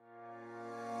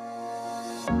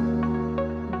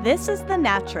This is The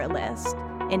Naturalist.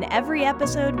 In every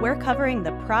episode, we're covering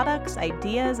the products,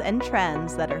 ideas, and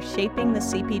trends that are shaping the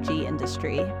CPG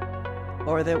industry.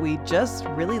 Or that we just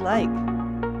really like.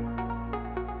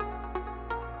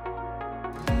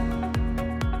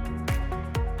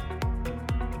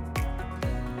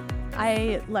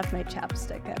 I left my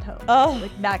chapstick at home. Oh.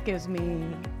 That gives me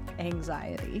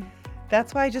anxiety.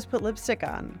 That's why I just put lipstick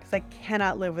on, because I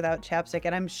cannot live without chapstick.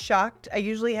 And I'm shocked. I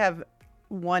usually have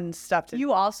one stuffed in.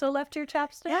 You also left your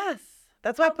chapstick? Yes.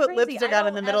 That's why I put lipstick on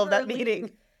in the middle of that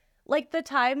meeting. Like, the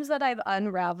times that I've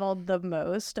unraveled the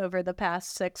most over the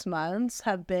past 6 months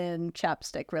have been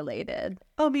chapstick related.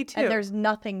 Oh, me too. And there's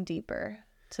nothing deeper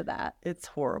to that. It's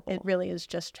horrible. It really is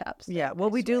just chapstick. Yeah. Well,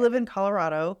 we do live in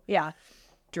Colorado. Yeah.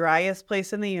 Driest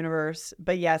place in the universe.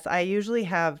 But yes, I usually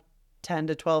have 10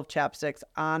 to 12 chapsticks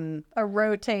on.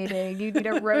 You need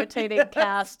a rotating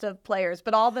cast of players,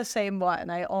 but all the same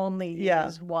one. I only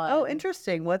use one. Oh,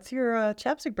 interesting. What's your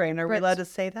chapstick brand? Are we allowed to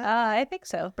say that? I think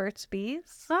so. Burt's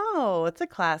Bees. Oh, it's a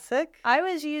classic. I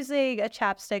was using a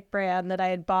chapstick brand that I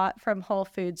had bought from Whole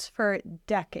Foods for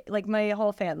decades. Like, my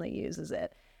whole family uses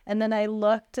it. And then I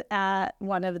looked at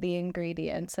one of the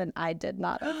ingredients and I did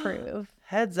not approve.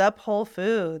 Heads up, Whole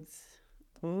Foods.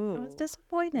 Ooh. I was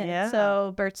disappointed. Yeah.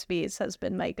 So Burt's Bees has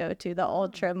been my go-to, the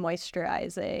ultra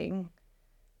moisturizing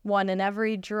one in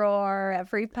every drawer,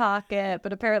 every pocket,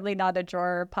 but apparently not a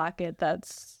drawer or pocket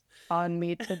that's on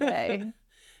me today.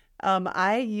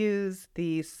 I use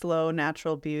the Slow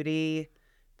Natural Beauty,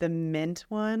 the mint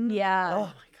one. Yeah. Oh my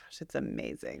gosh, it's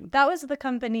amazing. That was the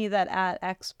company that at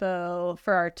Expo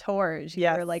for our tours you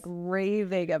were like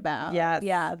raving about. Yes.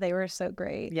 Yeah, they were so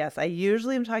great. Yes, I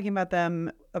usually am talking about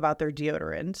them, about their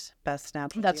deodorant, best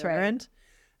natural That's deodorant right.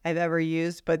 I've ever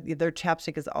used, but their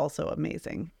chapstick is also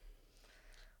amazing.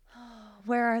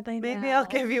 Where are they now? Maybe I'll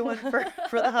give you one for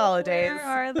the holidays. Where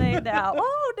are they now?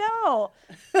 Oh,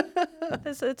 no.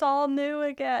 It's all new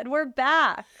again. We're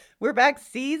back. We're back,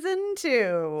 season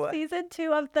 2. Season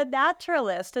 2 of The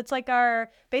Naturalist. It's like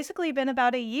basically been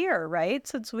about a year, right?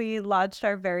 Since we launched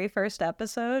our very first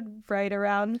episode right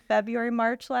around February,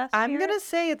 March last year. I'm going to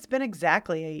say it's been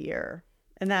exactly a year.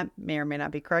 And that may or may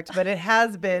not be correct, but it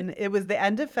has been. It was the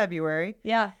end of February.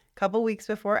 Yeah. Couple weeks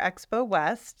before Expo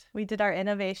West. We did our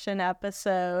innovation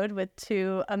episode with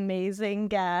 2 amazing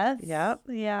guests. Yep.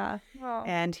 Yeah.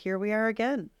 And here we are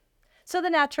again. So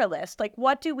The Naturalist, like,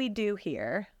 what do we do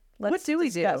here? What do we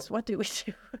do? What do we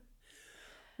do?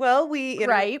 Well, we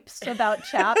gripes about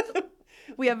chaps.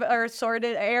 We have our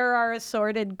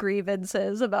assorted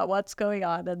grievances about what's going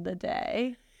on in the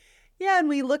day. Yeah, and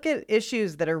we look at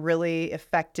issues that are really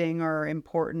affecting or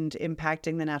important,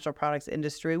 impacting the natural products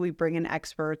industry. We bring in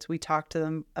experts. We talk to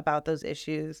them about those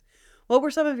issues. What were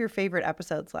some of your favorite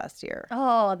episodes last year?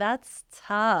 Oh, that's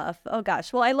tough. Oh,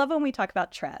 gosh. Well, I love when we talk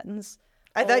about trends.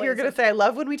 I thought you were going to say, I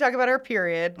love when we talk about our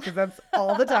period, because that's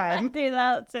all the time. I do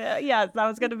that too. Yes, that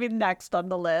was going to be next on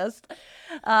the list.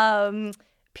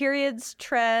 Periods,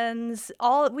 trends,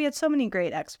 we had so many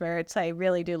great experts. I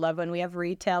really do love when we have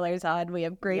retailers on. We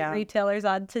have great retailers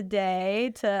on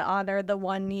today to honor the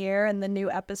 1 year and the new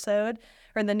episode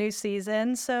or the new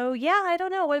season. So yeah, I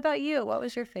don't know. What about you? What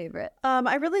was your favorite?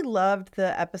 I really loved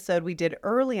the episode we did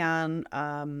early on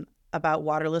about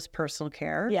waterless personal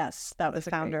care. Yes, that was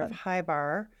the founder of High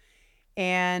Bar.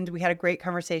 And we had a great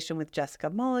conversation with Jessica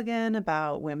Mulligan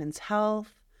about women's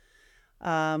health.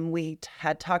 We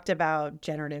had talked about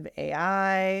generative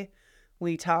AI.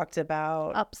 We talked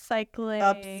about upcycling.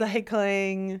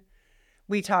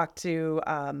 We talked to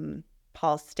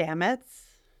Paul Stamets.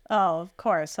 Oh, of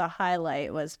course. A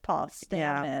highlight was Paul Stamets.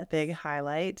 Yeah, big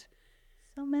highlight.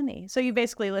 So many. So you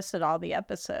basically listed all the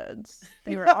episodes.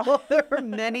 There were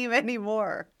many, many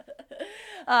more.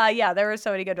 Yeah, there were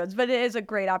so many good ones, but it is a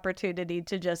great opportunity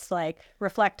to just like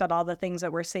reflect on all the things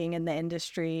that we're seeing in the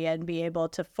industry and be able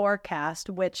to forecast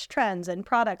which trends and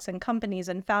products and companies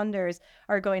and founders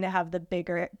are going to have the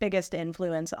biggest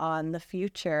influence on the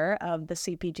future of the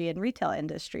CPG and retail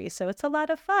industry. So it's a lot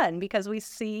of fun because we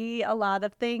see a lot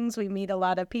of things, we meet a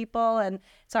lot of people, and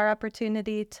it's our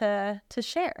opportunity to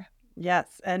share.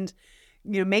 Yes, and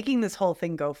making this whole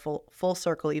thing go full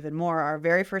circle even more, our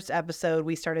very first episode,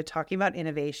 we started talking about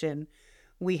innovation.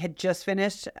 We had just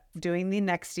finished doing the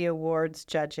NEXTY Awards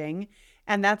judging,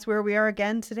 and that's where we are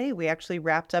again today. We actually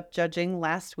wrapped up judging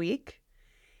last week,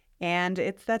 and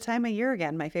it's that time of year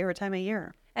again, my favorite time of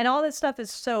year. And all this stuff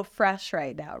is so fresh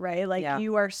right now, right? Like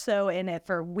you are so in it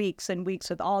for weeks and weeks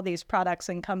with all these products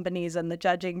and companies and the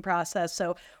judging process.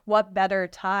 So what better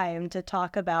time to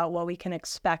talk about what we can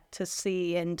expect to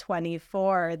see in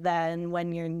 24 than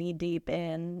when you're knee deep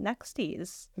in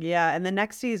Nexties? Yeah. And the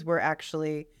Nexties were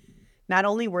actually, not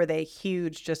only were they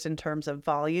huge just in terms of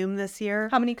volume this year.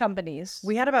 How many companies?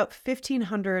 We had about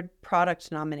 1,500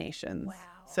 product nominations. Wow.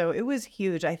 So it was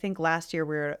huge. I think last year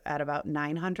we were at about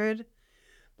 900.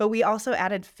 But we also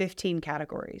added 15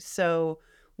 categories. So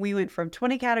we went from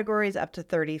 20 categories up to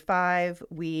 35.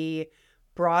 We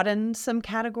broadened some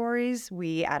categories.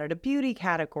 We added a beauty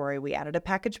category. We added a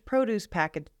packaged produce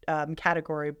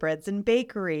category, breads and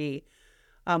bakery.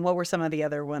 What were some of the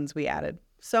other ones we added?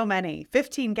 So many.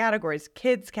 15 categories.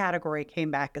 Kids category came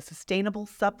back, a sustainable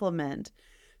supplement.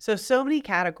 So many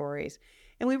categories.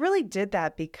 And we really did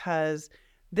that because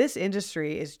this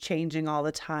industry is changing all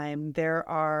the time. There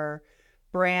are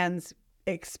brands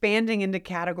expanding into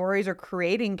categories or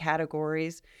creating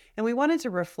categories. And we wanted to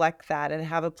reflect that and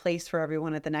have a place for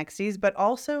everyone at the Nexties, but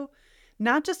also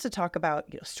not just to talk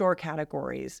about store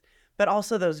categories, but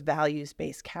also those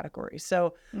values-based categories.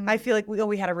 So I feel like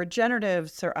we had a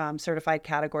regenerative certified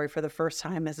category for the first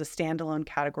time as a standalone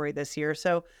category this year.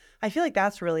 So I feel like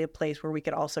that's really a place where we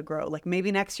could also grow. Like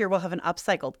maybe next year we'll have an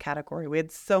upcycled category. We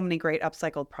had so many great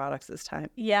upcycled products this time.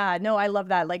 Yeah, no, I love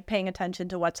that. Like paying attention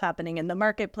to what's happening in the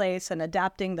marketplace and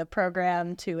adapting the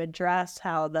program to address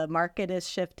how the market is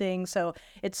shifting. So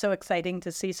it's so exciting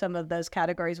to see some of those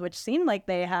categories, which seemed like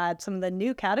they had some of the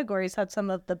new categories had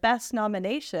some of the best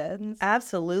nominations.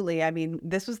 Absolutely. I mean,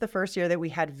 this was the first year that we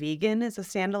had vegan as a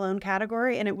standalone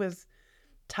category, and it was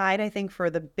tied, I think,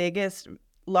 for the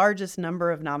largest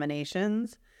number of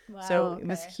nominations. Wow, so it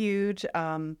was huge.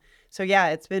 So yeah,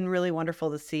 it's been really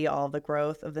wonderful to see all the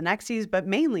growth of the Nexties, but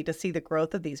mainly to see the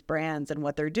growth of these brands and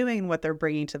what they're doing and what they're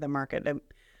bringing to the market. And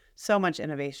so much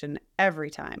innovation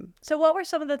every time. So what were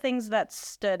some of the things that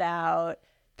stood out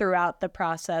throughout the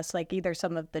process, like either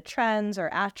some of the trends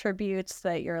or attributes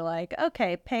that you're like,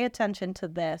 okay, pay attention to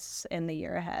this in the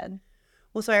year ahead?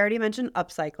 Well, so I already mentioned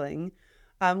upcycling.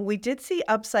 We did see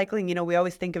upcycling. We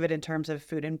always think of it in terms of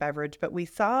food and beverage, but we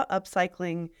saw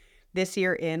upcycling this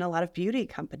year in a lot of beauty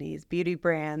companies, beauty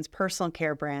brands, personal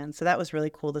care brands. So that was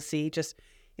really cool to see, just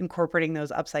incorporating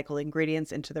those upcycled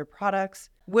ingredients into their products.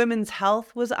 Women's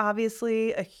health was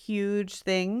obviously a huge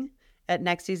thing at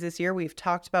Nexties this year. We've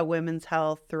talked about women's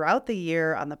health throughout the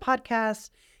year on the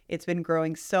podcast. It's been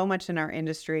growing so much in our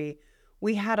industry.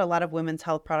 We had a lot of women's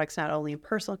health products, not only in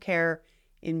personal care,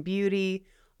 in beauty,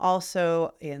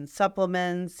 also in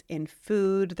supplements, in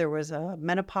food. There was a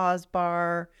menopause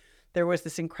bar. There was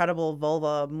this incredible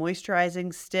vulva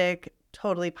moisturizing stick,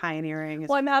 totally pioneering.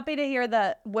 Well, I'm happy to hear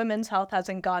that women's health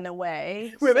hasn't gone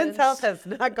away. Women's health has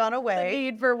not gone away. The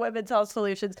need for women's health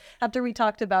solutions. After we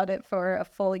talked about it for a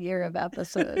full year of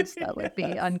episodes, that would be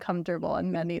uncomfortable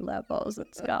on many levels.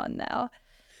 It's gone now.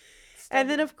 And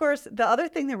then, of course, the other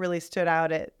thing that really stood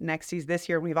out at Nexties this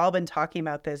year, and we've all been talking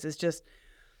about this, is just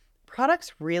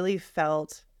products really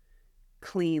felt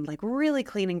clean, like really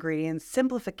clean ingredients,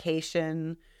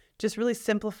 simplification, just really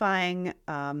simplifying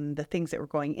the things that were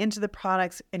going into the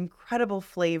products, incredible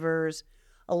flavors,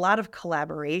 a lot of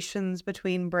collaborations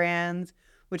between brands,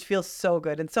 which feels so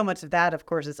good. And so much of that, of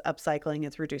course, is upcycling.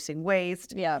 It's reducing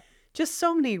waste. Yeah. Just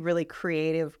so many really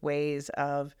creative ways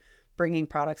of bringing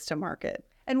products to market.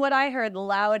 And what I heard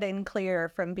loud and clear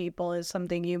from people is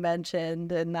something you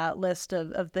mentioned in that list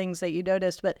of things that you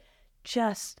noticed, but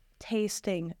just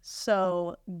tasting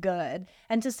so good.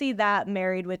 And to see that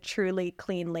married with truly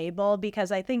clean label,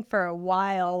 because I think for a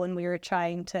while when we were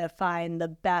trying to find the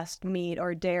best meat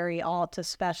or dairy alt,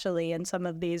 especially in some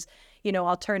of these,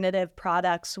 alternative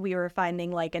products, we were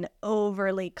finding like an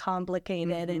overly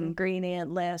complicated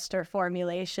ingredient list or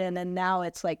formulation. And now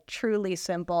it's like truly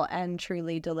simple and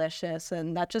truly delicious.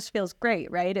 And that just feels great,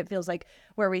 right? It feels like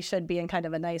where we should be in kind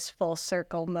of a nice full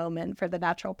circle moment for the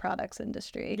natural products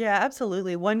industry. Yeah,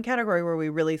 absolutely. One category where we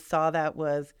really saw that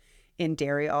was in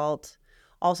dairy alt.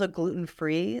 Also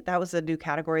gluten-free. That was a new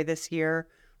category this year.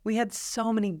 We had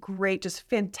so many great, just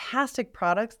fantastic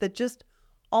products that just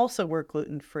also were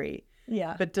gluten-free.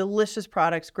 Yeah. But delicious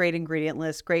products, great ingredient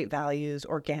lists, great values,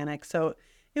 organic. So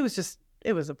it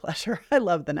was a pleasure. I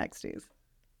love the Nexties.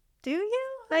 Do you?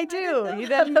 I do. You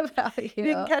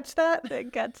didn't catch that?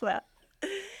 Didn't catch that.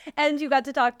 And you got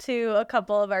to talk to a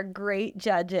couple of our great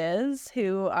judges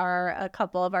who are a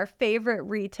couple of our favorite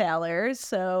retailers.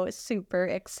 So super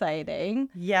exciting.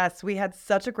 Yes, we had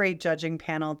such a great judging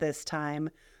panel this time.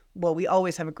 Well, we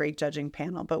always have a great judging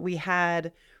panel, but we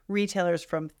had retailers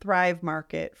from Thrive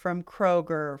Market, from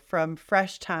Kroger, from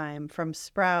Fresh Thyme, from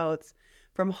Sprouts,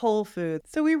 from Whole Foods.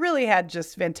 So we really had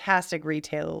just fantastic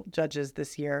retail judges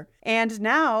this year. And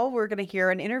now we're going to hear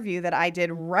an interview that I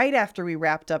did right after we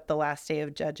wrapped up the last day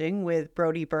of judging with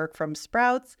Brody Burk from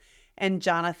Sprouts and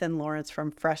Jonathan Lawrence from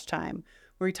Fresh Thyme,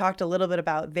 where we talked a little bit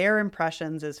about their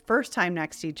impressions as first-time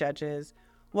NEXTY judges,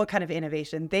 what kind of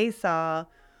innovation they saw,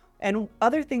 and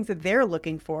other things that they're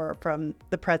looking for from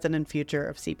the present and future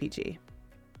of CPG.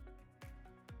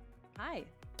 Hi.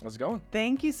 How's it going?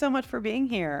 Thank you so much for being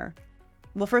here.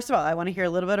 Well, first of all, I want to hear a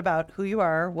little bit about who you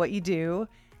are, what you do,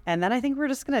 and then I think we're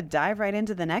just going to dive right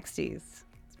into the NEXTYs.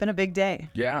 It's been a big day.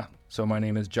 Yeah. So my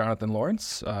name is Jonathan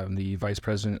Lawrence. I'm the Vice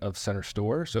President of Center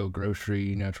Store, so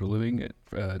grocery, natural living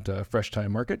at Fresh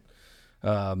Thyme Market.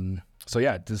 So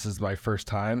yeah, this is my first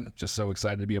time. Just so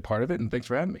excited to be a part of it, and thanks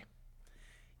for having me.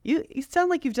 You sound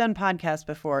like you've done podcasts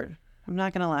before. I'm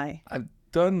not going to lie. I've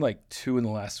done like 2 in the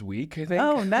last week, I think.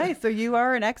 Oh, nice. So you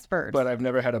are an expert. But I've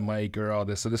never had a mic or all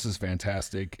this, so this is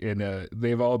fantastic. And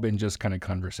they've all been just kind of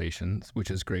conversations,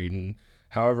 which is great. And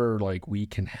however, like we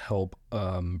can help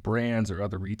brands or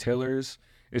other retailers,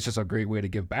 it's just a great way to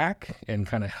give back and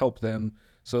kind of help them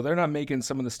so they're not making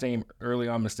some of the same early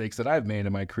on mistakes that I've made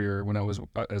in my career when I was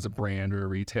as a brand or a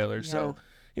retailer. Yeah. So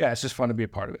yeah, it's just fun to be a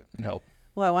part of it and help.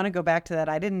 Well, I want to go back to that.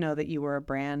 I didn't know that you were a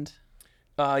brand.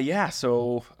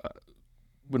 So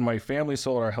when my family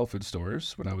sold our health food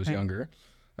stores when I was younger,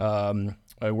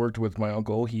 I worked with my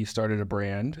uncle. He started a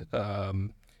brand.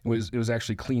 It was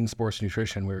actually clean sports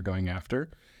nutrition we were going after.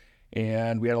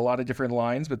 And we had a lot of different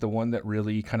lines, but the one that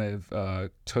really kind of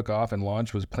took off and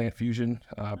launched was Plant Fusion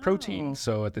protein.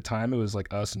 So at the time, it was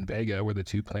like us and Vega were the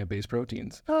 2 plant-based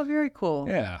proteins. Oh, very cool.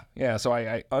 Yeah. So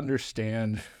I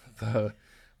understand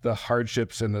the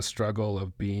hardships and the struggle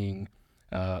of being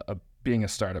a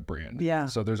startup brand. Yeah.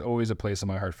 So there's always a place in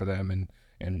my heart for them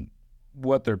and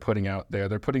what they're putting out there.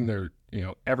 They're putting their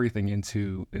everything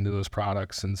into those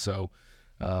products, and so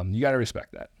you got to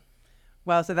respect that.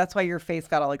 Wow, so that's why your face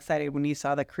got all excited when you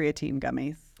saw the creatine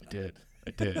gummies. I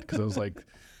did, because I was like,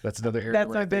 that's another area. That's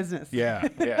my business. Yeah,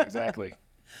 exactly.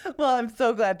 Well, I'm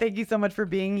so glad. Thank you so much for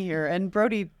being here. And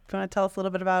Brody, do you want to tell us a little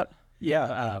bit about?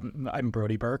 Yeah, I'm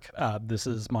Brody Burk. This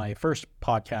is my first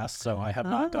podcast, so I have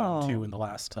not done 2 in the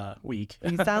last week.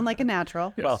 You sound like a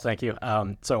natural. Yes. Well, thank you.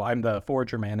 So I'm the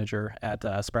forager manager at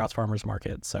Sprouts Farmers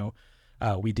Market. So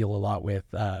we deal a lot with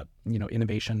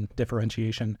innovation,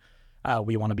 differentiation.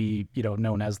 We want to be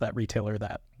known as that retailer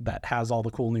that has all the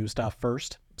cool new stuff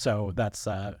first. So that's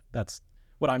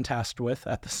what I'm tasked with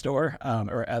at the store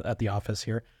or at the office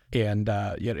here. And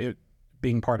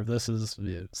being part of this is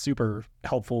super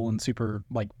helpful and super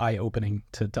eye-opening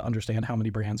to understand how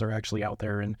many brands are actually out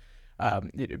there, and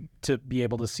to be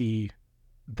able to see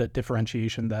the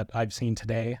differentiation that I've seen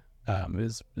today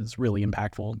is really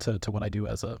impactful to what I do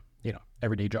as a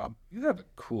everyday job. You have a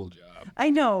cool job. I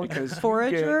know, because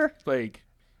forager.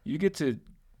 You get to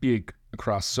be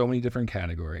across so many different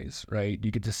categories, right? You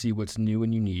get to see what's new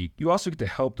and unique. You also get to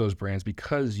help those brands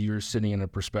because you're sitting in a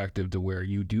perspective to where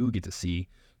you do get to see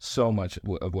so much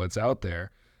of what's out there.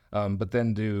 But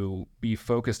then to be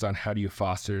focused on how do you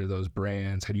foster those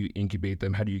brands? How do you incubate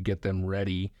them? How do you get them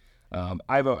ready?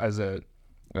 I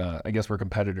guess we're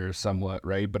competitors somewhat,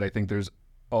 right? But I think there's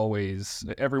always,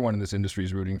 everyone in this industry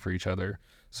is rooting for each other.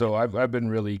 So I've been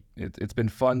really, it's been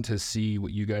fun to see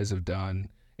what you guys have done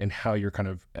and how you're kind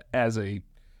of, as a,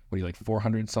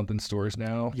 400 something stores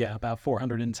now? Yeah, about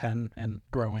 410 and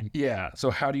growing. Yeah. So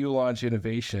how do you launch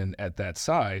innovation at that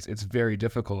size? It's very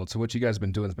difficult. So what you guys have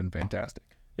been doing has been fantastic.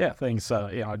 Yeah, thanks.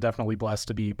 Definitely blessed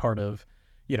to be part of,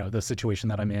 the situation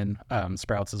that I'm in.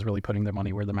 Sprouts is really putting their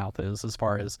money where their mouth is as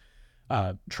far as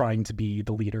trying to be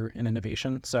the leader in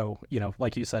innovation. So,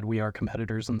 like you said, we are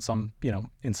competitors in some,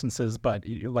 instances, but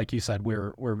like you said,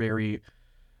 we're very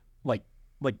like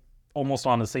almost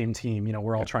on the same team.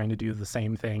 We're all trying to do the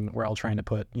same thing. We're all trying to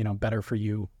put, better for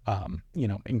you,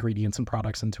 ingredients and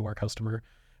products into our customer,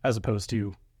 as opposed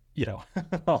to,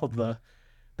 all the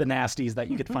nasties that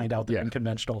you could find out there in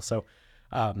conventional. So,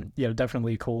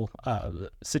 definitely a cool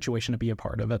situation to be a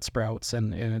part of at Sprouts.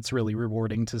 And it's really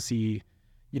rewarding to see,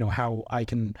 how I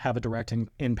can have a direct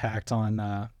impact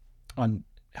on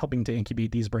helping to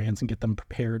incubate these brands and get them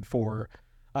prepared for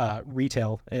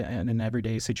retail in an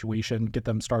everyday situation, get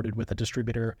them started with a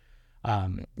distributor.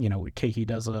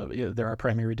 Keiki they're our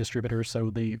primary distributor, so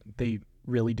they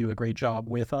really do a great job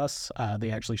with us.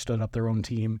 They actually stood up their own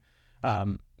team,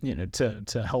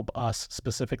 to help us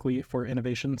specifically for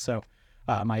innovation. So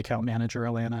my account manager,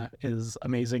 Alana, is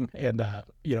amazing and,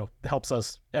 helps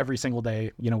us every single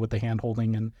day, with the hand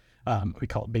holding and We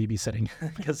call it babysitting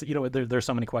because, there's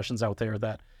so many questions out there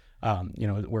that,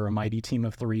 we're a mighty team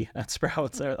of 3 at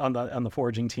Sprouts on the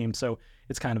foraging team. So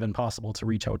it's kind of impossible to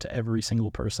reach out to every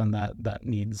single person that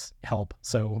needs help.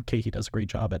 So Keiki does a great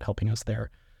job at helping us there.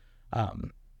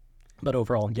 But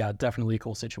overall, yeah, definitely a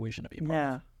cool situation to be a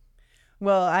part of.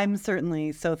 Well, I'm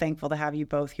certainly so thankful to have you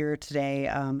both here today.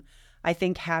 I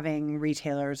think having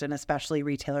retailers, and especially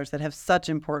retailers that have such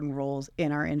important roles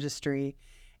in our industry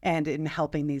and in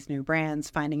helping these new brands,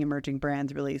 finding emerging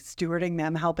brands, really stewarding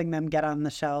them, helping them get on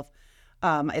the shelf,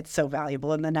 it's so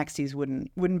valuable. And the Nexties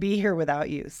wouldn't be here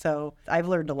without you. So I've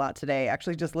learned a lot today.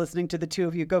 Actually, just listening to the two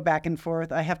of you go back and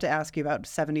forth, I have to ask you about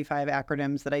 75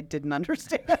 acronyms that I didn't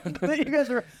understand that you guys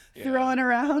were throwing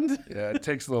around. Yeah, it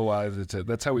takes a little while.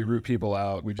 That's how we root people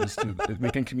out. We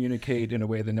can communicate in a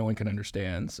way that no one can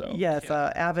understand. So yes,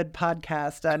 avid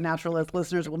podcast naturalist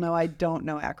listeners will know I don't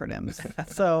know acronyms.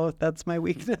 So that's my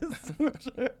weakness.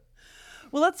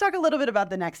 Well, let's talk a little bit about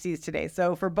the Nexties today.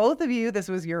 So for both of you, this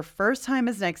was your first time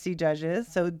as Nexty judges.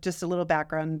 So just a little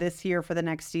background. This year for the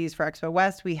Nexties for Expo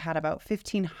West, we had about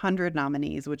 1,500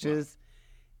 nominees, which is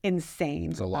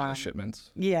insane. It's a lot of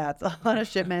shipments. Yeah, it's a lot of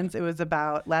shipments. It was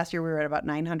last year we were at about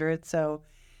 900. So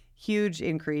huge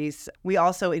increase. We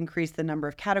also increased the number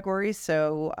of categories.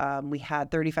 So we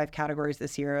had 35 categories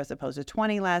this year as opposed to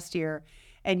 20 last year.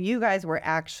 And you guys were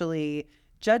actually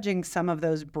judging some of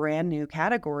those brand new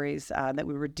categories that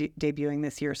we were debuting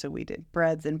this year. So we did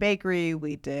breads and bakery.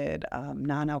 We did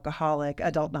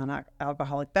adult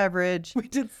non-alcoholic beverage. We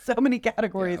did so many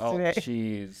categories today.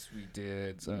 Cheese. We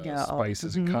did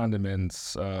spices and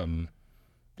condiments. There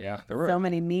were so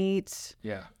many meat.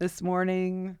 Yeah. This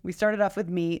morning we started off with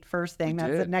meat. First thing,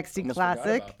 that's a Nexty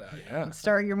classic. Yeah.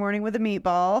 Start your morning with a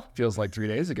meatball. Feels like 3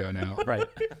 days ago now. Right.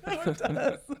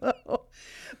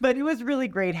 But it was really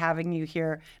great having you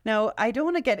here. Now, I don't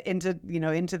want to get into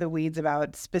the weeds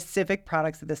about specific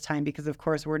products at this time because, of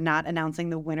course, we're not announcing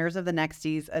the winners of the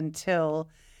Nexties until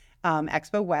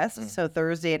Expo West. So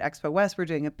Thursday at Expo West, we're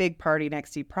doing a big party,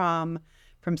 Nexty Prom,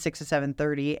 from 6 to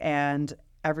 7:30, and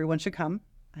everyone should come.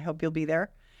 I hope you'll be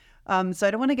there. So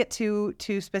I don't want to get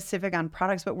too specific on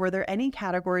products, but were there any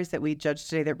categories that we judged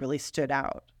today that really stood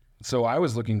out? So I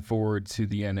was looking forward to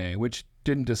the NA, which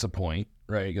didn't disappoint,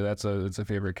 right? It's a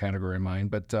favorite category of mine.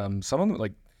 But some of them,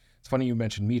 like, it's funny you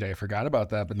mentioned meat. I forgot about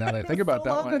that, but now that I think about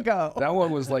that one, that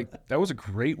one was that was a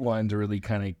great one to really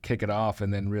kind of kick it off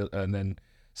and then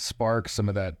spark some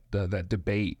of that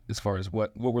debate as far as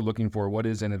what we're looking for, what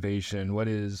is innovation, what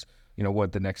is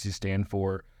what the Nexties stand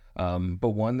for. But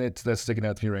one that's sticking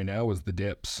out to me right now was the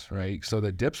dips, right? So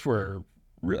the dips were,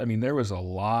 there was a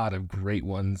lot of great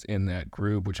ones in that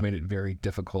group, which made it very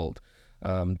difficult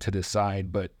to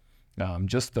decide. But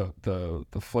just the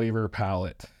flavor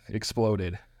palette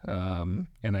exploded. And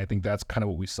I think that's kind of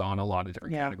what we saw in a lot of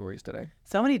different categories today.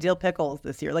 So many dill pickles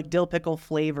this year, like dill pickle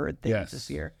flavored things this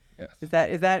year. Yes. Is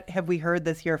that have we heard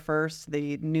this year first,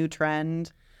 the new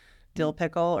trend? Dill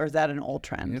pickle, or is that an old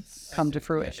trend? It's come to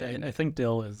fruition. I think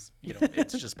dill is,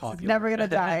 it's just popular. It's never gonna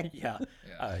die.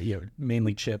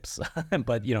 Mainly chips,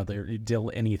 but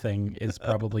dill anything is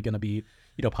probably going to be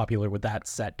popular with that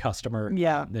set customer.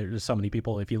 Yeah, there's so many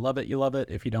people. If you love it, you love it.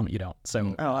 If you don't, you don't.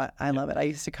 So I love it. I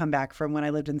used to come back from when I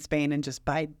lived in Spain and just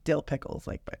buy dill pickles,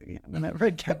 whenever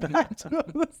I get back to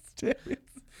the States.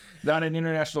 Not an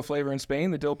international flavor in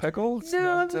Spain, the dill pickle?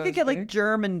 No, we could get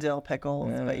German dill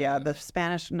pickles, but the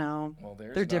Spanish, no. Well,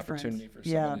 there's they're an different. Opportunity for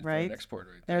someone right? to export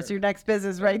right there. There's your next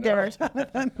business right there,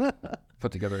 Jonathan.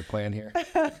 Put together a plan here.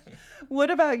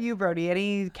 What about you, Brody?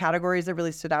 Any categories that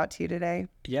really stood out to you today?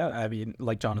 Yeah,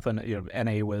 like Jonathan,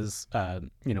 NA was,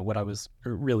 what I was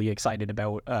really excited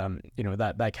about.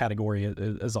 That category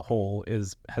as a whole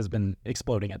has been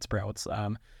exploding at Sprouts.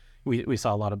 We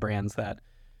saw a lot of brands that,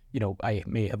 I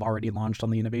may have already launched on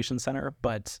the Innovation Center,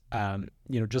 but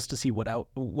just to see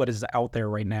what is out there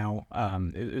right now,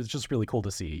 it's just really cool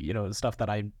to see. Stuff that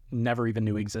I never even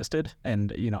knew existed,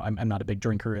 and I'm not a big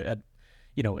drinker at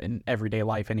in everyday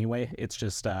life anyway. It's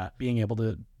just being able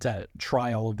to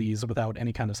try all of these without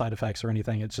any kind of side effects or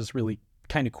anything. It's just really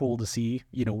kind of cool to see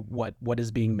what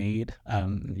is being made,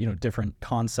 different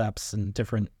concepts and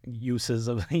different uses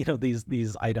of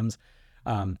these items.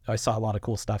 I saw a lot of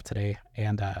cool stuff today,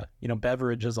 and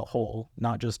beverage as a whole,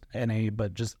 not just NA,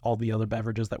 but just all the other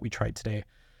beverages that we tried today,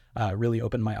 really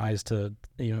opened my eyes to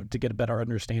get a better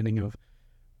understanding of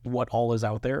what all is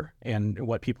out there and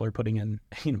what people are putting in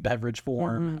beverage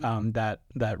form, that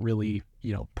really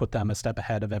put them a step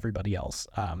ahead of everybody else.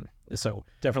 So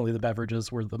definitely the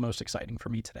beverages were the most exciting for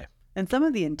me today. And some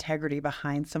of the integrity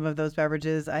behind some of those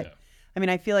beverages, I mean,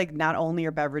 I feel like not only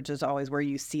are beverages always where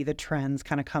you see the trends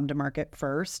kind of come to market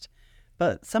first,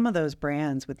 but some of those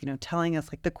brands with, telling us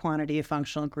like the quantity of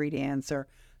functional ingredients or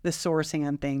the sourcing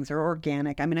on things or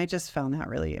organic. I mean, I just found that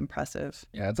really impressive.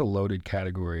 Yeah, it's a loaded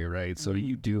category, right? So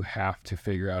you do have to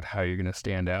figure out how you're going to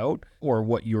stand out or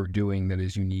what you're doing that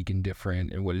is unique and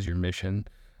different and what is your mission.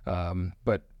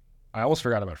 But I almost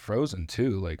forgot about frozen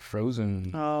too. Like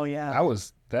frozen. Oh, yeah.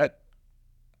 That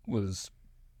was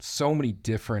so many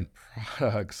different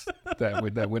products that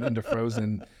went into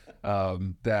frozen.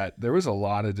 That there was a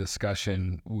lot of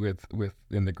discussion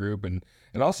in the group, and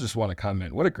also just want to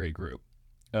comment, what a great group,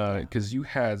 because you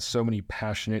had so many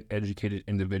passionate, educated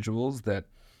individuals that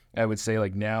I would say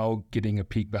like now getting a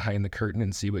peek behind the curtain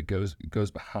and see what goes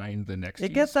behind the next.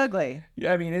 It gets ugly.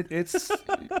 Yeah, I mean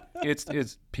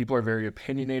it's people are very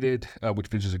opinionated,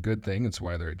 which is a good thing. It's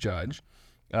why they're a judge.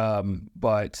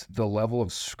 But the level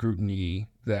of scrutiny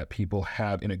that people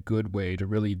have in a good way to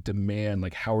really demand,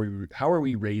 like, how are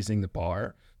we raising the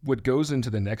bar? What goes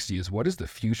into the NEXTY is what is the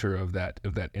future of that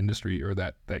industry or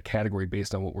that category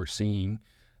based on what we're seeing.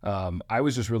 I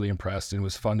was just really impressed, and it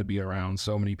was fun to be around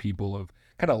so many people of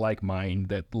kind of like mind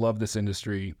that love this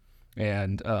industry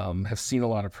and have seen a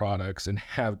lot of products and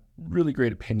have really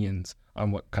great opinions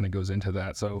on what kind of goes into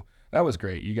that. So that was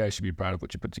great. You guys should be proud of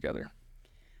what you put together.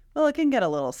 Well, it can get a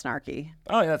little snarky.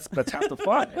 Oh, yeah, that's half the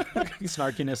fun.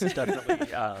 Snarkiness is definitely,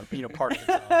 part of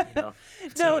the job.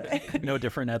 So, no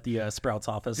different at the Sprouts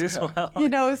office as well.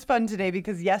 It was fun today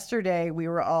because yesterday we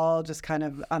were all just kind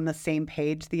of on the same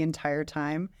page the entire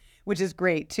time, which is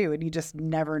great too. And you just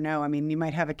never know. I mean, you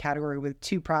might have a category with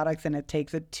 2 products and it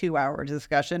takes a 2-hour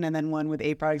discussion, and then one with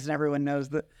 8 products and everyone knows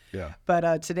that. Yeah.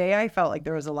 But today I felt like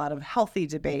there was a lot of healthy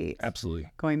debate.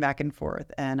 Absolutely. Going back and forth.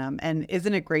 And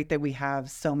isn't it great that we have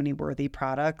so many worthy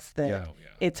products that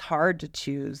it's hard to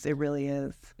choose? It really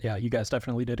is. Yeah, you guys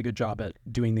definitely did a good job at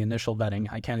doing the initial vetting.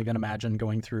 I can't even imagine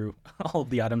going through all of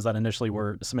the items that initially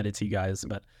were submitted to you guys.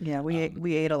 But yeah,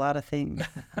 we ate a lot of things.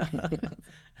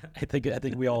 I think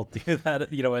we all do that,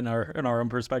 in our own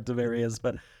perspective areas.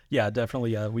 But yeah,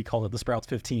 definitely, we call it the Sprouts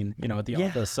 15. At the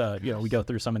office, we go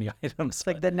through so many items. It's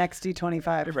like the NEXTY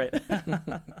 25, right?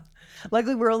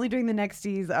 Luckily, we're only doing the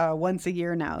NEXTYs once a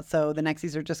year now, so the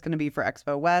NEXTYs are just going to be for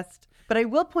Expo West. But I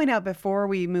will point out before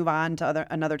we move on to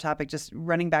another topic, just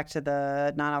running back to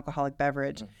the non-alcoholic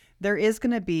beverage, there is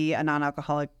going to be a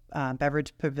non-alcoholic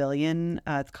beverage pavilion.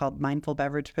 It's called Mindful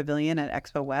Beverage Pavilion at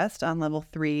Expo West on level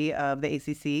 3 of the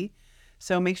ACC.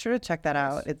 So make sure to check that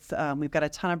out. It's we've got a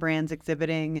ton of brands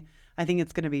exhibiting. I think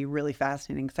it's going to be really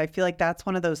fascinating because I feel like that's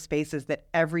one of those spaces that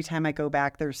every time I go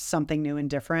back, there's something new and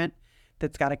different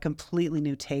that's got a completely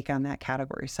new take on that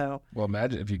category. So, well,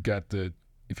 imagine if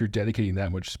you're dedicating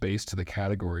that much space to the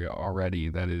category already.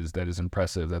 That is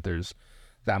impressive that there's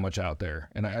that much out there.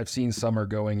 And I've seen some are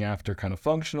going after kind of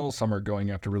functional, some are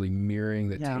going after really mirroring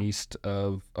the taste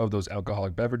of those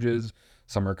alcoholic beverages.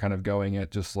 Some are kind of going at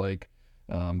just like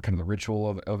kind of the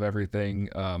ritual of everything.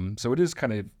 So it is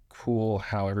kind of cool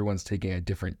how everyone's taking a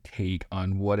different take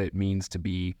on what it means to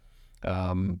be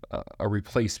a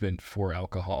replacement for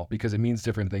alcohol, because it means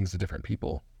different things to different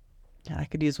people. Yeah, I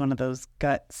could use one of those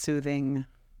gut-soothing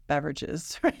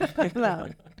beverages.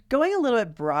 Going a little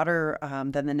bit broader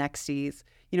than the NEXTYs,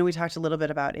 we talked a little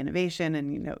bit about innovation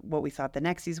and, what we saw at the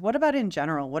NEXTYs. What about in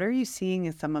general? What are you seeing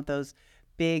in some of those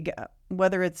big,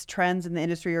 whether it's trends in the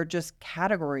industry or just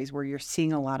categories where you're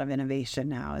seeing a lot of innovation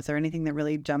now? Is there anything that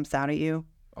really jumps out at you?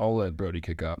 I'll let Brody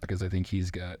kick up because I think he's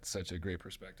got such a great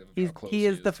perspective of how close he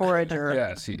is the forager.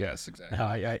 Yes, exactly. No,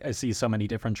 I see so many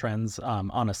different trends,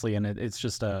 honestly, and it's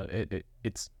just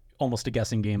it's almost a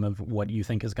guessing game of what you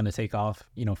think is going to take off,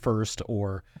 first,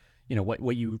 or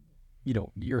what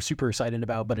you're super excited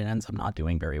about, but it ends up not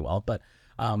doing very well. But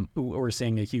we're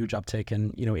seeing a huge uptick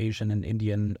in Asian and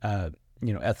Indian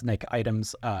ethnic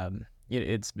items.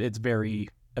 It's very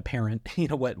apparent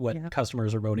what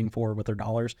customers are voting for with their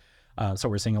dollars. So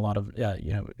we're seeing a lot of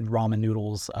ramen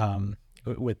noodles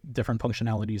with different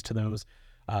functionalities to those.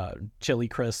 Chili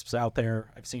crisps out there.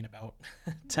 I've seen about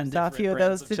 10 different a few of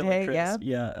brands those today.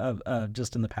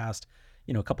 Just in the past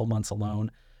a couple months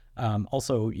alone.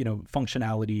 Also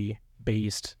functionality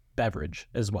based beverage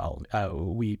as well.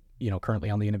 We currently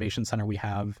on the Innovation Center we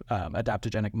have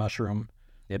adaptogenic mushroom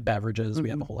beverages. Mm-hmm. We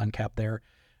have a whole end cap there.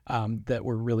 That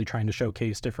we're really trying to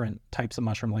showcase different types of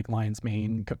mushroom like lion's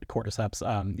mane,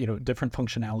 cordyceps, different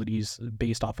functionalities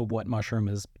based off of what mushroom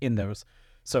is in those.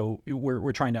 So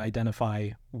we're trying to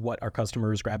identify what our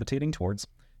customer is gravitating towards.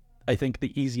 I think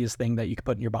the easiest thing that you could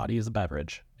put in your body is a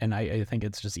beverage, and I think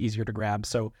it's just easier to grab.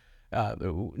 So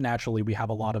naturally we have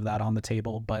a lot of that on the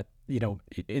table, but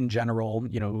in general,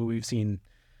 we've seen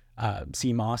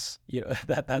sea moss,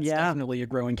 that's definitely a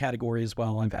growing category as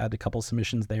well. I've had a couple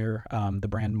submissions there. The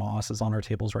brand Moss is on our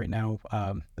tables right now.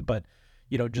 But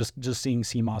just seeing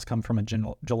sea moss come from a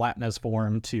gelatinous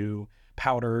form to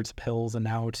powder to pills and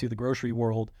now to the grocery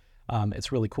world,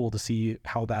 it's really cool to see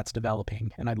how that's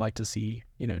developing. And I'd like to see,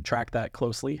 track that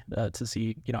closely to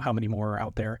see, how many more are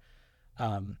out there.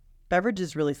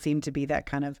 Beverages really seem to be that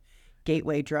kind of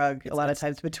gateway drug a lot of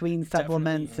times between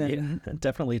supplements and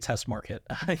definitely a test market.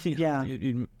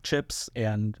 Chips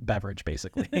and beverage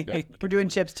basically. We're doing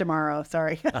chips tomorrow.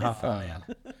 Sorry. Man.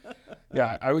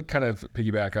 Yeah, I would kind of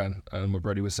piggyback on what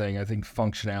Brody was saying. I think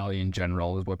functionality in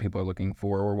general is what people are looking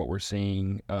for, or what we're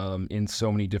seeing in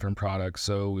so many different products.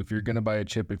 So if you're going to buy a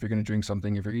chip, if you're going to drink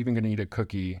something, if you're even going to eat a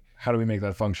cookie, how do we make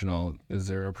that functional? Is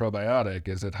there a probiotic?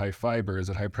 Is it high fiber? Is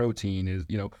it high protein? Is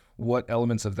what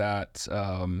elements of that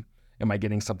am I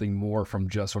getting something more from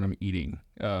just what I'm eating?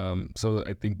 So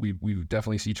I think we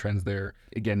definitely see trends there.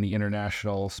 Again, the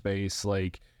international space,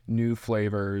 like new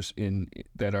flavors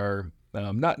that are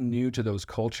not new to those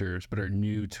cultures, but are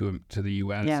new to the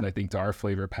U.S. And I think to our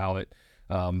flavor palette,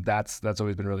 that's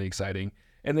always been really exciting.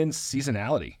 And then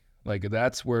seasonality, like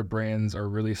that's where brands are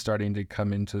really starting to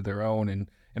come into their own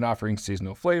and offering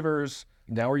seasonal flavors.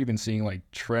 Now we're even seeing like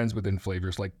trends within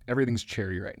flavors, like everything's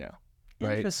cherry right now.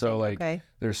 Right. So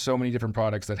there's so many different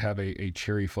products that have a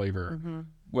cherry flavor,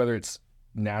 whether it's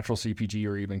natural CPG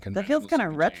or even conventional. That feels kind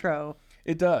of retro.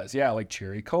 It does. Yeah. Like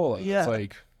cherry cola. Yeah. It's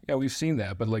like, yeah, we've seen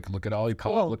that, but like, look at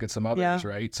Olipop, look at some others,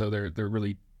 right? So they're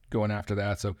really going after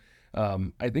that. So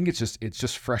I think it's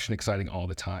just fresh and exciting all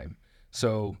the time.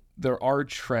 So there are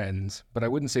trends, but I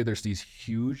wouldn't say there's these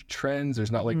huge trends.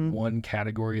 There's not like one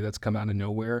category that's come out of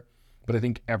nowhere, but I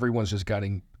think everyone's just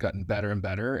gotten better and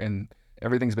better, and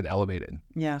everything's been elevated.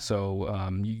 Yeah.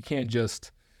 So you can't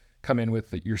just come in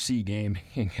with your C game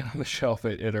hanging on the shelf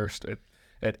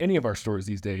at any of our stores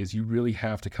these days. You really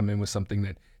have to come in with something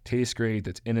that tastes great,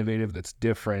 that's innovative, that's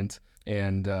different,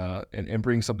 and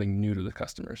bring something new to the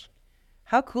customers.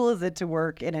 How cool is it to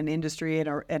work in an industry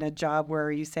and a job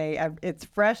where you say it's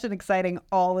fresh and exciting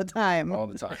all the time? All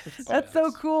the time. That's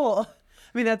so cool.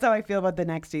 I mean, that's how I feel about the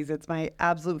Nexties. It's my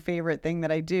absolute favorite thing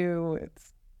that I do.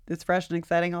 It's fresh and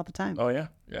exciting all the time. Oh yeah,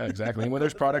 exactly. And when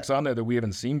there's products on there that we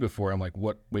haven't seen before, I'm like,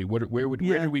 where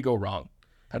did we go wrong?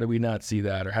 How did we not see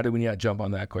that, or how did we not jump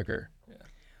on that quicker? Yeah.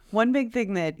 One big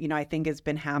thing that I think has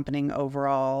been happening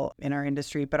overall in our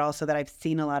industry, but also that I've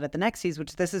seen a lot at the Nexties,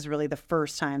 which this is really the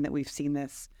first time that we've seen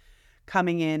this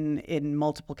coming in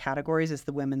multiple categories, is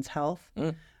the women's health.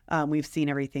 We've seen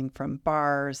everything from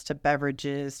bars to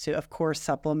beverages to, of course,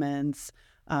 supplements.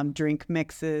 Drink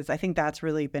mixes. I think that's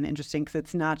really been interesting because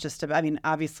it's not just about,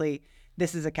 obviously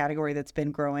this is a category that's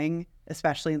been growing,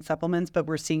 especially in supplements, but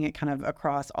we're seeing it kind of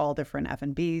across all different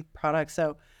F&B products.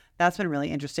 So that's been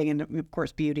really interesting. And of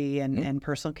course, beauty and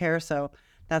personal care. So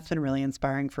that's been really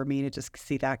inspiring for me to just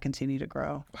see that continue to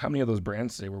grow. How many of those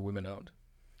brands say were women owned?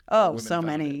 Oh, so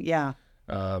many. Yeah.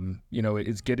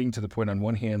 It's getting to the point on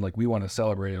one hand, like we want to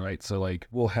celebrate it, right? So like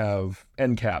we'll have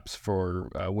end caps for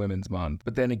Women's Month,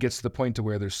 but then it gets to the point to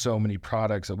where there's so many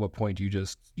products. At what point you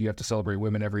have to celebrate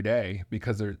women every day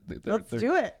because they're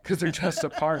do it because they're just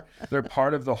they're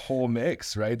part of the whole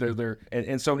mix, right?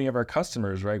 And so many of our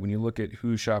customers, right? When you look at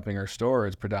who's shopping our store,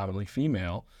 it's predominantly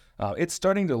female. It's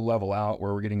starting to level out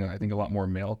where we're getting, I think, a lot more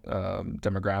male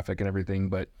demographic and everything,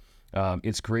 but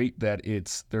it's great that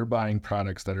they're buying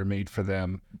products that are made for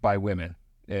them by women,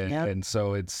 and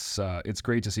so it's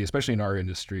great to see, especially in our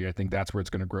industry. I think that's where it's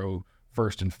going to grow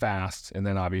first and fast, and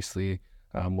then obviously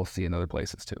we'll see in other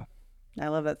places too. I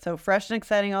love that. So fresh and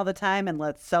exciting all the time, and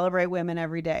let's celebrate women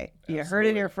every day. You heard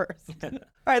it here first. All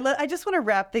right, I just want to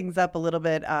wrap things up a little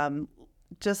bit,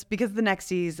 just because the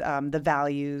Nexties, the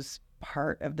values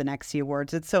part of the NEXTY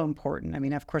Awards, it's so important.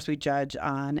 Of course, we judge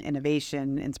on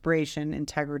innovation, inspiration,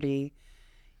 integrity.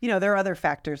 There are other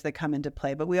factors that come into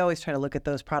play, but we always try to look at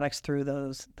those products through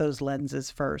those lenses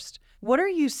first. What are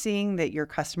you seeing that your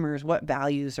customers, what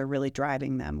values are really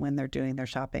driving them when they're doing their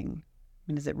shopping?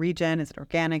 Is it regen? Is it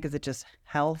organic? Is it just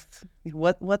health?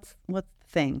 What's the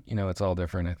thing? It's all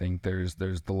different. I think there's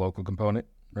the local component,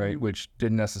 right? Mm-hmm. Which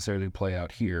didn't necessarily play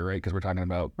out here, right? Because we're talking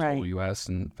about total U.S.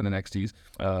 and for the Nexties,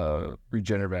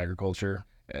 regenerative agriculture.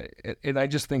 And I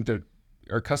just think that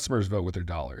our customers vote with their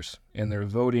dollars, and they're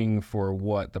voting for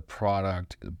what the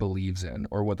product believes in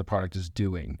or what the product is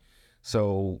doing.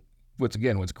 So what's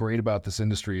great about this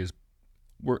industry is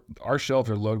our shelves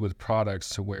are loaded with products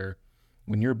to where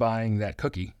when you're buying that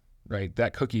cookie, right,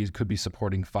 that cookie could be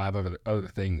supporting 5 other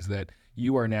things that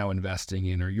you are now investing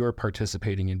in or you're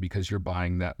participating in because you're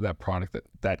buying that product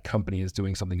that company is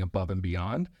doing something above and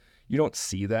beyond. you don't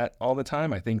see that all the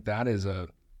time. I think that is a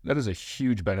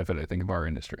huge benefit, I think, of our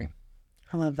industry.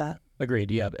 I love that.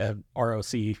 Agreed. Yeah.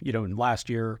 ROC, last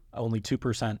year, only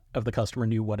 2% of the customer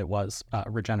knew what it was,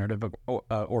 regenerative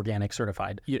organic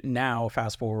certified. Now,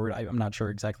 fast forward, I'm not sure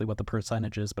exactly what the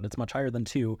percentage is, but it's much higher than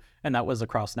 2%. And that was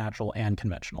across natural and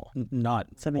conventional, not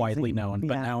widely known.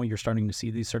 But now you're starting to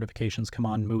see these certifications come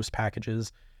on most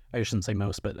packages. I shouldn't say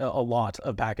most, but a lot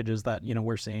of packages that,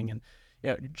 we're seeing. And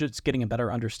just getting a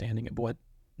better understanding of what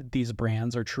these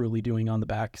brands are truly doing on the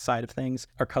back side of things.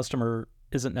 Our customer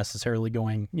isn't necessarily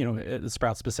going,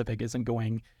 Sprout specific isn't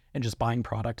going and just buying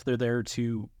product. They're there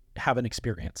to have an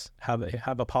experience, have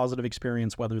a positive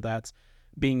experience, whether that's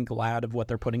being glad of what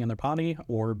they're putting in their body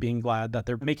or being glad that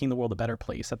they're making the world a better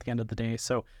place at the end of the day.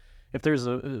 So if there's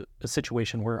a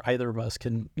situation where either of us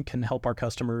can help our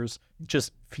customers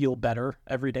just feel better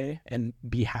every day and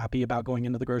be happy about going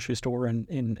into the grocery store and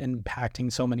impacting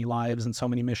so many lives and so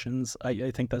many missions,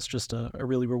 I think that's just a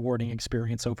really rewarding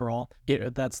experience overall.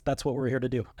 That's what we're here to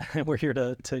do. We're here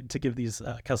to give these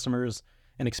customers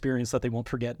an experience that they won't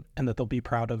forget and that they'll be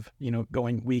proud of,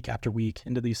 going week after week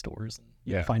into these stores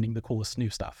and finding the coolest new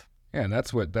stuff. Yeah, and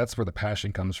that's where the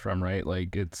passion comes from, right?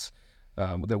 Like it's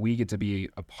that we get to be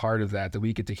a part of that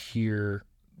we get to hear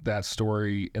that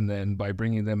story, and then by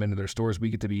bringing them into their stores, we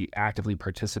get to be actively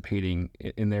participating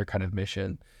in their kind of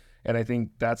mission. And I think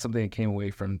that's something that came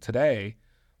away from today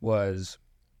was,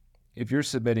 if you're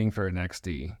submitting for a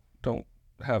NEXTY, don't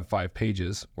have 5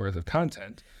 pages worth of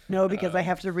content. No, because I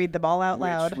have to read them all out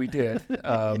loud. Which we did.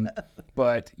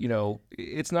 But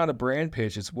it's not a brand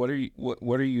pitch. It's what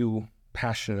are you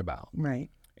passionate about? Right.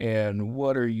 And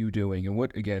what are you doing? And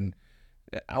what, again,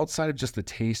 outside of just the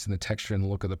taste and the texture and the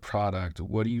look of the product,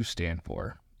 what do you stand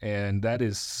for? And that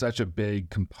is such a big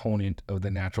component of the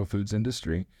natural foods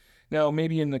industry. Now,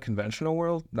 maybe in the conventional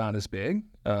world, not as big,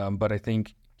 but I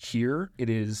think here it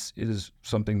is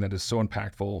something that is so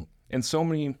impactful. And so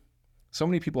many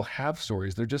people have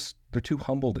stories. They're too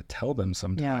humble to tell them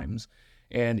sometimes.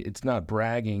 Yeah. And it's not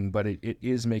bragging, but it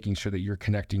is making sure that you're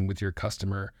connecting with your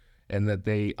customer and that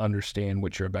they understand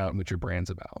what you're about and what your brand's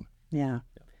about. Yeah.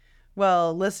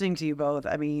 Well, listening to you both,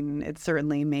 I mean, it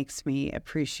certainly makes me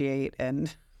appreciate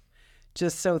and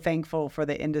just so thankful for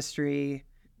the industry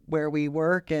where we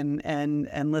work and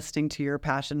listening to your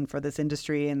passion for this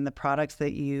industry and the products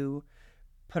that you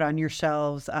put on your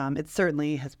shelves. It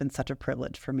certainly has been such a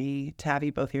privilege for me to have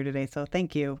you both here today. So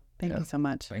thank you. Thank you so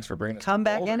much. Thanks for bringing us. Come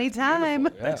back anytime. Yeah.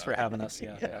 Thanks for having us.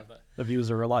 Yeah. The views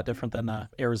are a lot different than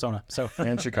Arizona.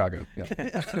 And Chicago. Yeah.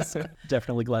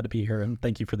 Definitely glad to be here, and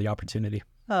thank you for the opportunity.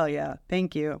 Oh, yeah.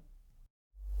 Thank you.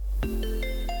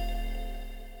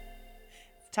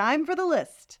 Time for the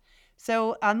list.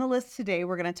 So on the list today,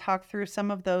 we're going to talk through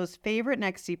some of those favorite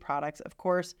NEXTY products. Of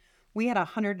course, we had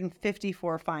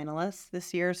 154 finalists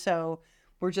this year, so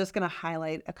we're just going to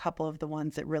highlight a couple of the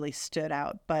ones that really stood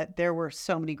out. But there were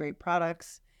so many great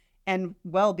products, and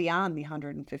well beyond the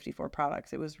 154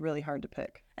 products. It was really hard to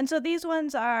pick. And so these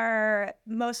ones are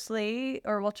mostly,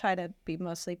 or we'll try to be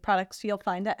mostly, products you'll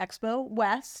find at Expo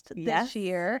West this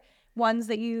year. Ones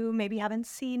that you maybe haven't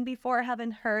seen before,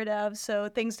 haven't heard of. So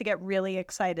things to get really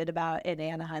excited about in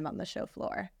Anaheim on the show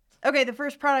floor. Okay, the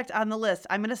first product on the list,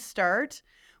 I'm going to start.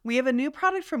 We have a new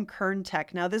product from Kern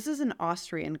Tech. Now, this is an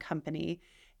Austrian company,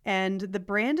 and the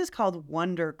brand is called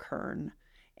Wonder Kern.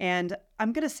 And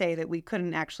I'm going to say that we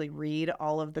couldn't actually read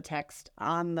all of the text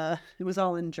on it was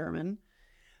all in German.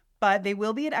 But they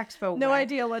will be at Expo. No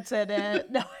idea what's in it.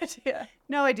 No idea.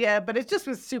 No idea, but it just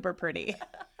was super pretty.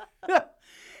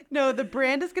 No, the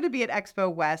brand is going to be at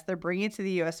Expo West. They're bringing it to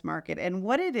the U.S. market. And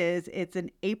what it is, it's an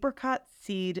apricot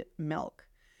seed milk.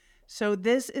 So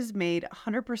this is made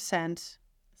 100%,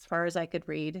 as far as I could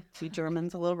read. See,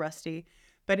 German's a little rusty.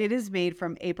 But it is made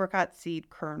from apricot seed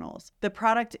kernels. The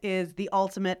product is the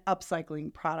ultimate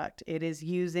upcycling product. It is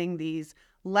using these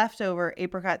leftover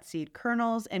apricot seed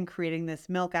kernels and creating this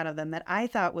milk out of them that I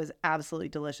thought was absolutely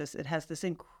delicious. It has this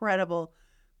incredible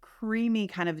creamy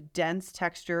kind of dense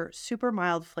texture, super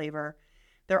mild flavor.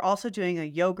 They're also doing a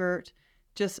yogurt,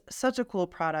 just such a cool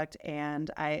product.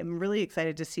 And I am really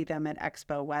excited to see them at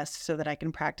Expo West so that I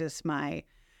can practice my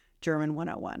German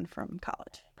 101 from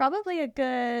college. Probably a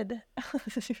good,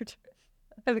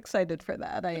 I'm excited for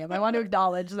that. I am. I want to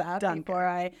acknowledge that before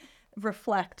I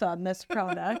reflect on this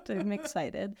product. I'm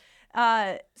excited.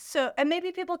 And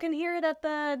maybe people can hear it at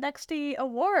the NEXTY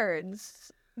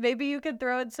Awards. Maybe you could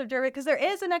throw in some German, because there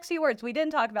is a NEXTY Awards. We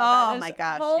didn't talk about that. Oh my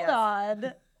gosh. Hold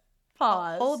on.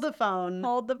 Pause. Hold the phone.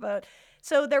 Hold the phone.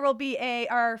 So there will be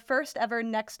our first ever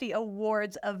NEXTY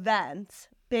Awards event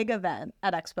big event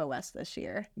at Expo West this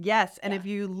year. Yes. And if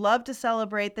you love to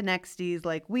celebrate the Nexties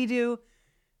like we do,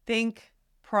 think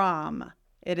prom.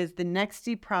 It is the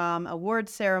Nexty Prom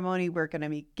Awards ceremony. We're going to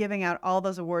be giving out all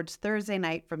those awards Thursday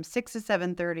night from 6 to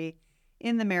 7:30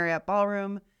 in the Marriott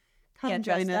Ballroom. Get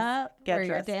dressed up, get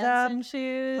dressed up,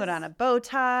 shoes. put on a bow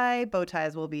tie. Bow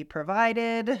ties will be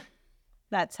provided.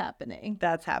 That's happening.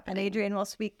 That's happening. And Adrienne will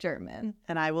speak German.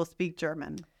 And I will speak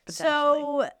German.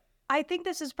 So I think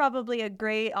this is probably a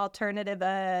great alternative,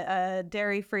 a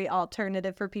dairy-free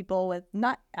alternative for people with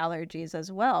nut allergies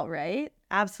as well, right?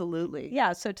 Absolutely.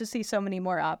 Yeah, so to see so many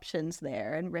more options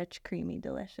there and rich, creamy,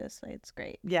 delicious, it's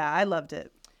great. Yeah, I loved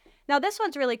it. Now, this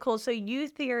one's really cool. So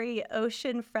Theory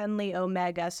Ocean-Friendly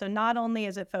Omega. So not only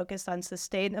is it focused on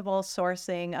sustainable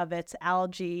sourcing of its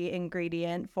algae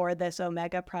ingredient for this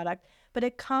Omega product, but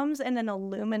it comes in an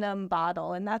aluminum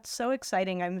bottle. And that's so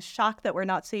exciting. I'm shocked that we're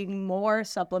not seeing more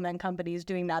supplement companies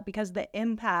doing that, because the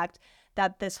impact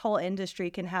that this whole industry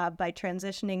can have by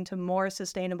transitioning to more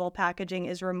sustainable packaging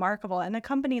is remarkable. And a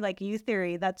company like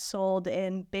Theory that's sold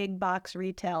in big box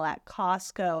retail at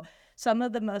Costco, some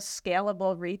of the most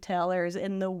scalable retailers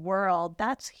in the world,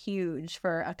 that's huge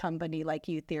for a company like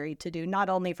Theory to do, not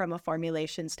only from a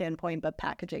formulation standpoint, but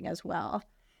packaging as well.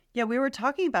 Yeah, we were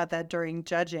talking about that during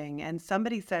judging, and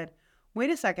somebody said, wait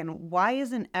a second, why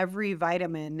isn't every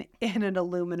vitamin in an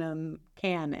aluminum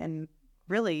can and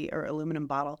really, or aluminum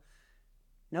bottle?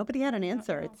 Nobody had an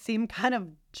answer. It seemed kind of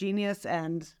genius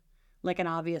and like an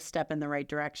obvious step in the right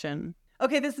direction.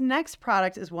 Okay, this next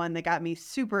product is one that got me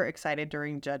super excited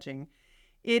during judging.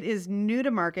 It is new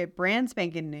to market, brand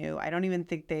spanking new. I don't even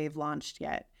think they've launched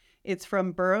yet. It's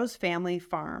from Burroughs Family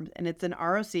Farms, and it's an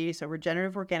ROC, so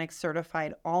Regenerative Organic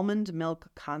Certified Almond Milk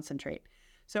Concentrate.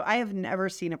 So I have never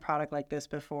seen a product like this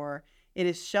before. It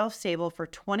is shelf stable for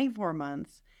 24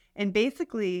 months. And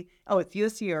basically, it's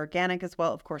USDA organic as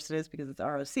well. Of course it is, because it's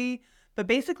ROC. But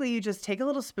basically, you just take a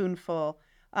little spoonful.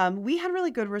 We had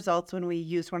really good results when we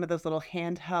used one of those little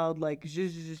handheld,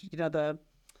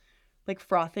 the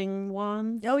frothing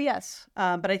wands. Oh, yes.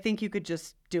 But I think you could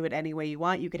just do it any way you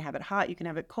want. You can have it hot, you can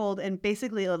have it cold. And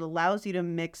basically, it allows you to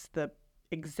mix the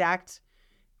exact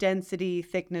density,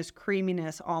 thickness,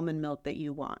 creaminess almond milk that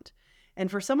you want. And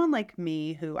for someone like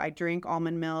me, who I drink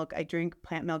almond milk, I drink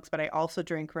plant milks, but I also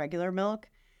drink regular milk.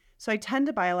 So I tend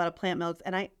to buy a lot of plant milks,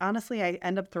 and I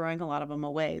end up throwing a lot of them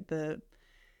away.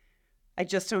 I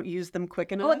just don't use them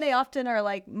quick enough. Oh, and they often are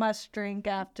like must drink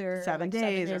after 7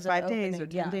 days or 5 days or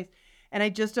 10 days. And I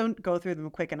just don't go through them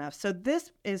quick enough. So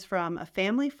this is from a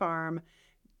family farm.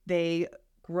 They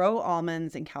grow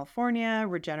almonds in California,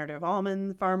 regenerative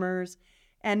almond farmers.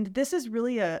 And this is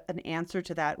really an answer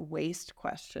to that waste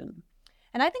question.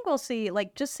 And I think we'll see,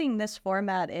 just seeing this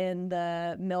format in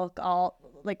the milk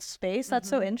space, that's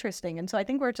so interesting. And so I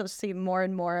think we're just see more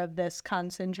and more of this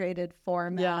concentrated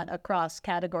format across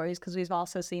categories, because we've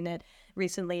also seen it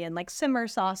recently in simmer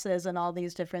sauces and all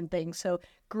these different things. So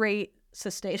great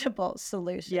sustainable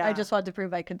solution. Yeah. I just wanted to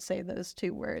prove I could say those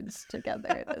two words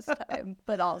together this time,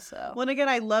 but also. Well, and again,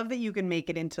 I love that you can make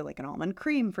it into an almond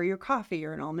cream for your coffee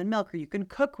or an almond milk, or you can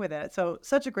cook with it. So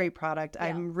such a great product. Yeah.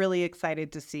 I'm really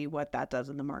excited to see what that does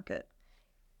in the market.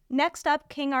 Next up,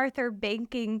 King Arthur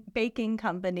Baking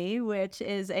Company, which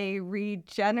is a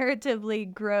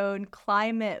regeneratively grown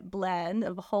climate blend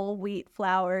of whole wheat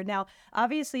flour. Now,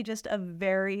 obviously just a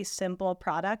very simple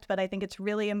product, but I think it's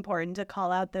really important to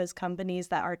call out those companies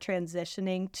that are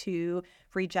transitioning to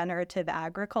regenerative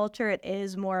agriculture. It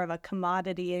is more of a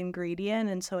commodity ingredient.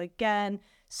 And so again,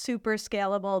 super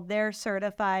scalable. They're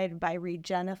certified by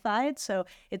Regenified. So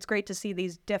it's great to see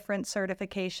these different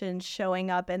certifications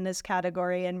showing up in this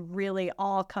category and really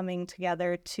all coming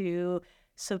together to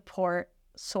support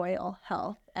soil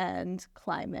health and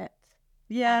climate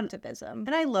activism.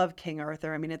 And I love King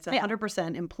Arthur. I mean, it's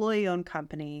 100% employee-owned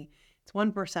company. It's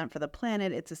 1% for the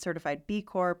planet. It's a certified B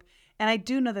Corp. And I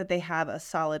do know that they have a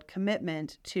solid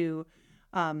commitment to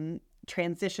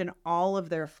transition all of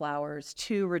their flours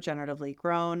to regeneratively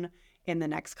grown in the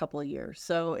next couple of years.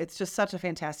 So it's just such a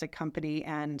fantastic company,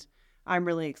 and I'm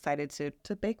really excited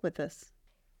to bake with this.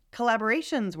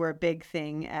 Collaborations were a big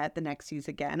thing at the Nexties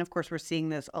again. Of course, we're seeing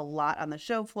this a lot on the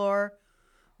show floor.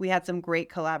 We had some great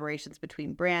collaborations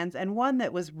between brands, and one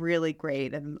that was really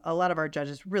great, and a lot of our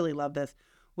judges really love this,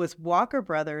 was Walker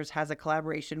Brothers has a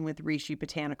collaboration with Rishi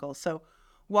Botanicals. So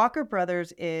Walker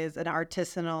Brothers is an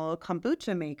artisanal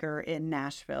kombucha maker in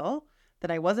Nashville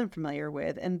that I wasn't familiar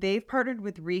with, and they've partnered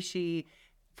with Rishi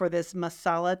for this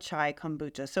masala chai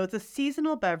kombucha. So it's a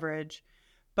seasonal beverage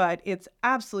but it's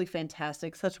absolutely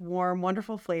fantastic. Such warm,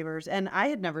 wonderful flavors. And I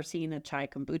had never seen a chai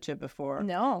kombucha before.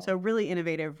 No. So really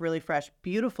innovative, really fresh,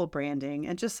 beautiful branding,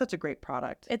 and just such a great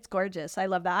product. It's gorgeous. I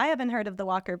love that. I haven't heard of the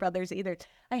Walker Brothers either.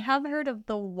 I have heard of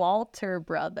the Walter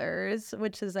Brothers,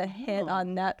 which is a hit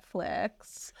on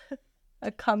Netflix.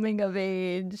 A coming of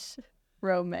age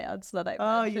romance that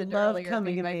I mentioned earlier.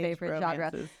 coming being of my age favorite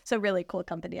romances. genre. So really cool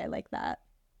company. I like that.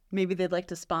 Maybe they'd like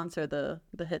to sponsor the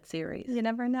hit series. You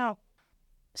never know.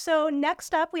 So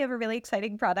next up, we have a really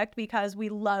exciting product because we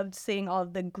loved seeing all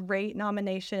of the great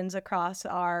nominations across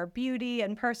our beauty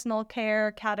and personal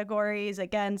care categories.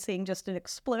 Again, seeing just an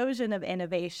explosion of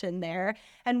innovation there.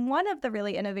 And one of the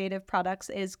really innovative products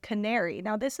is Canary.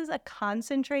 Now, this is a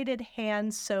concentrated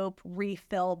hand soap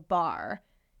refill bar.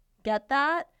 Get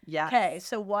that? Yeah. Okay,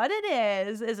 so what it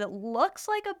is it looks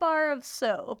like a bar of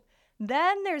soap.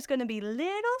 Then there's going to be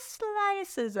little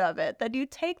slices of it. Then you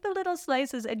take the little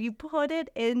slices and you put it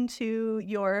into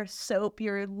your soap,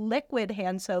 your liquid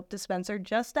hand soap dispenser.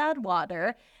 Just add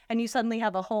water and you suddenly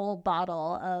have a whole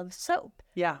bottle of soap.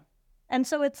 Yeah. And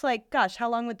so it's like, gosh, how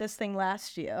long would this thing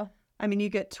last you? I mean, you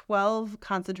get 12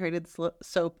 concentrated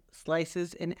soap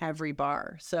slices in every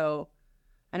bar. So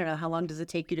I don't know, how long does it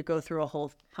take you to go through a whole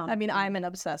pump? I mean, I'm an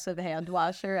obsessive hand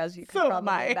washer, as you can So am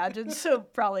probably I. imagine. So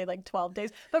probably like 12 days.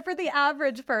 But for the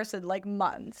average person, like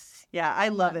months. Yeah, I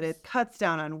love it. It cuts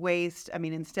down on waste. I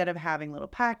mean, instead of having little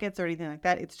packets or anything like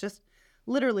that, it's just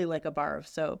literally like a bar of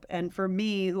soap. And for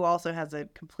me, who also has a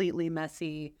completely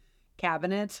messy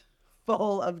cabinet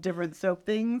full of different soap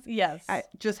things, Yes.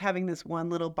 just having this one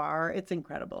little bar, it's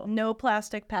incredible. No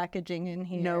plastic packaging in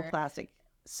here. No plastic.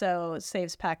 So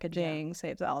saves packaging,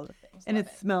 saves all the things. And Love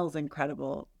it smells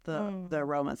incredible. The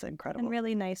aroma's incredible. And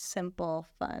really nice, simple,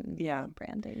 fun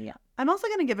branding. Yeah. I'm also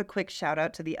going to give a quick shout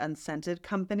out to the Unscented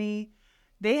Company.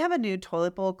 They have a new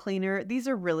toilet bowl cleaner. These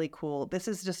are really cool. This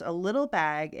is just a little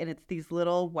bag and it's these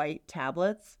little white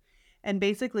tablets. And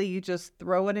basically you just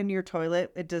throw it in your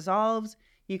toilet. It dissolves.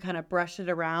 You kind of brush it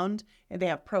around and they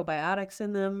have probiotics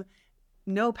in them.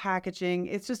 No packaging.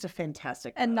 It's just a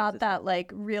fantastic And product. not that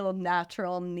like real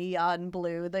natural neon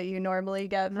blue that you normally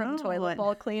get from toilet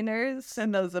bowl cleaners.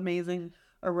 And those amazing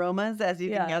aromas, as you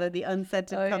can gather, the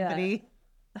Unscented Company.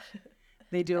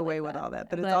 They do away with all that.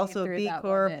 But it's also a B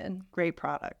Corp, great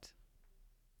product.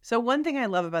 So one thing I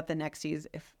love about the Nexties,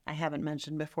 if I haven't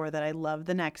mentioned before that I love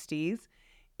the Nexties,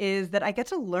 is that I get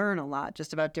to learn a lot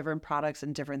just about different products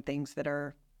and different things that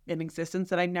are in existence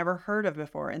that I never heard of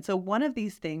before. And so one of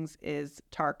these things is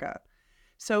Tarka.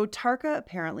 So Tarka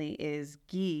apparently is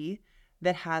ghee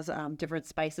that has different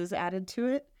spices added to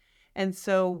it. And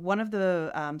so one of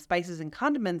the spices and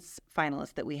condiments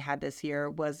finalists that we had this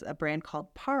year was a brand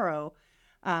called Paro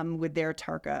with their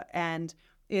Tarka. And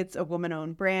it's a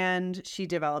woman-owned brand. She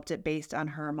developed it based on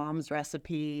her mom's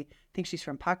recipe. I think she's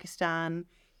from Pakistan.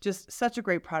 Just such a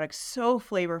great product, so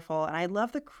flavorful. And I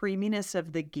love the creaminess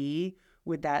of the ghee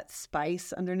with that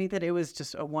spice underneath it. It was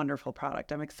just a wonderful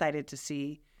product. I'm excited to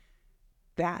see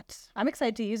that. I'm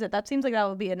excited to use it. That seems like that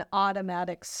would be an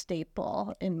automatic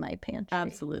staple in my pantry.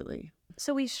 Absolutely.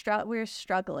 So we're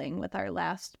struggling with our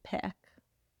last pick.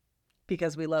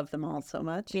 Because we love them all so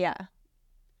much. Yeah.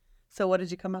 So what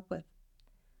did you come up with?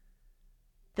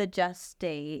 The Just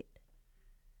Date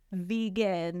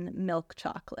vegan milk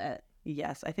chocolate.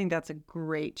 Yes, I think that's a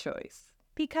great choice.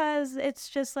 Because it's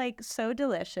just like so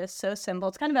delicious, so simple.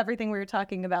 It's kind of everything we were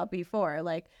talking about before,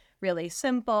 like really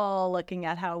simple, looking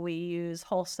at how we use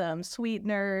wholesome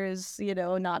sweeteners,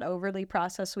 not overly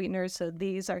processed sweeteners. So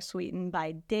these are sweetened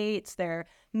by dates. They're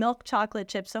milk chocolate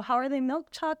chips. So how are they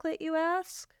milk chocolate, you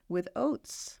ask? With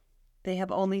oats. They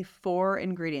have only 4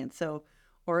 ingredients.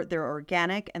 They're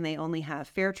organic and they only have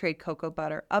fair trade cocoa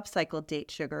butter, upcycled date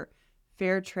sugar,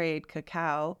 fair trade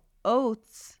cacao,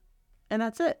 oats, and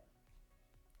that's it.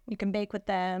 You can bake with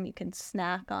them. You can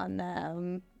snack on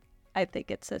them. I think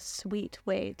it's a sweet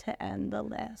way to end the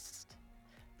list.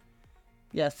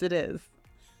 Yes, it is.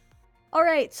 All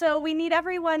right, so we need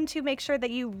everyone to make sure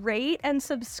that you rate and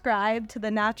subscribe to The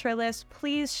Naturalist.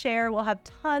 Please share. We'll have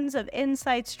tons of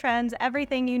insights, trends,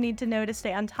 everything you need to know to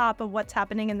stay on top of what's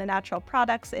happening in the natural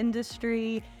products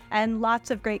industry, and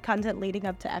lots of great content leading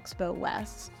up to Expo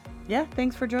West. Yeah,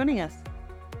 thanks for joining us.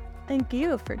 Thank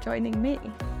you for joining me.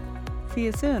 See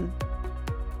you soon.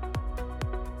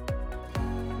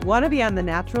 Want to be on The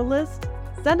Natural List?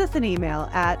 Send us an email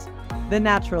at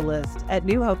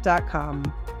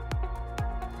thenaturalist@newhope.com.